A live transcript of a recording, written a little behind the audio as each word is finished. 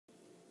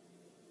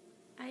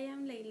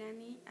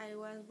Leilani. I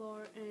was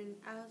born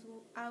on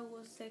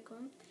August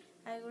 2nd.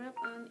 I grew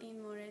up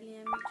in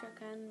Morelia,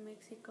 Michoacan,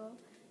 Mexico.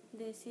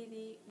 The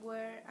city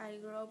where I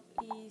grew up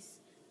is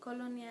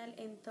colonial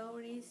and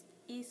tourist.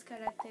 Its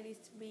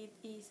characteristic by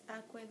its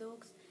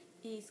aqueducts,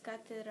 its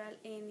cathedral,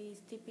 and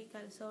its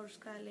typical source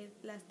called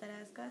Las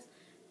Tarascas.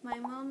 My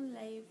mom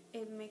lived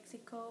in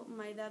Mexico.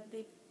 My dad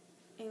lived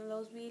in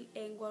Louisville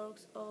and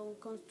works on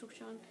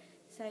construction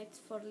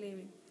sites for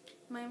living.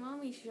 My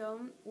mom is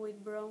young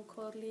with brown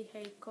curly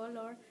hair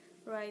color,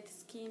 bright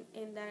skin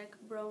and dark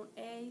brown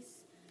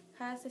eyes.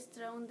 Has a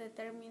strong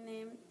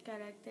determined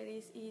character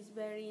is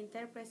very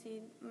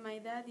interpretive. My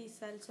dad is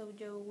also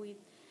young with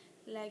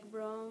light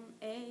brown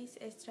eyes,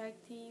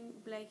 striking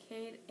black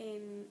hair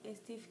and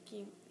stiff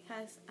skin.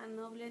 Has a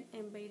noble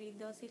and very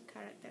docile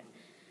character.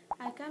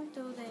 I came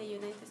to the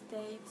United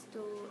States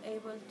to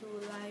able to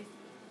live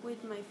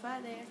with my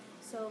father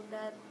so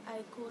that I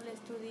could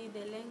study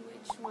the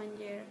language 1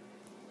 year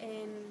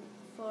and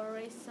for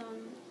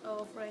reason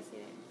of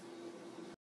residence.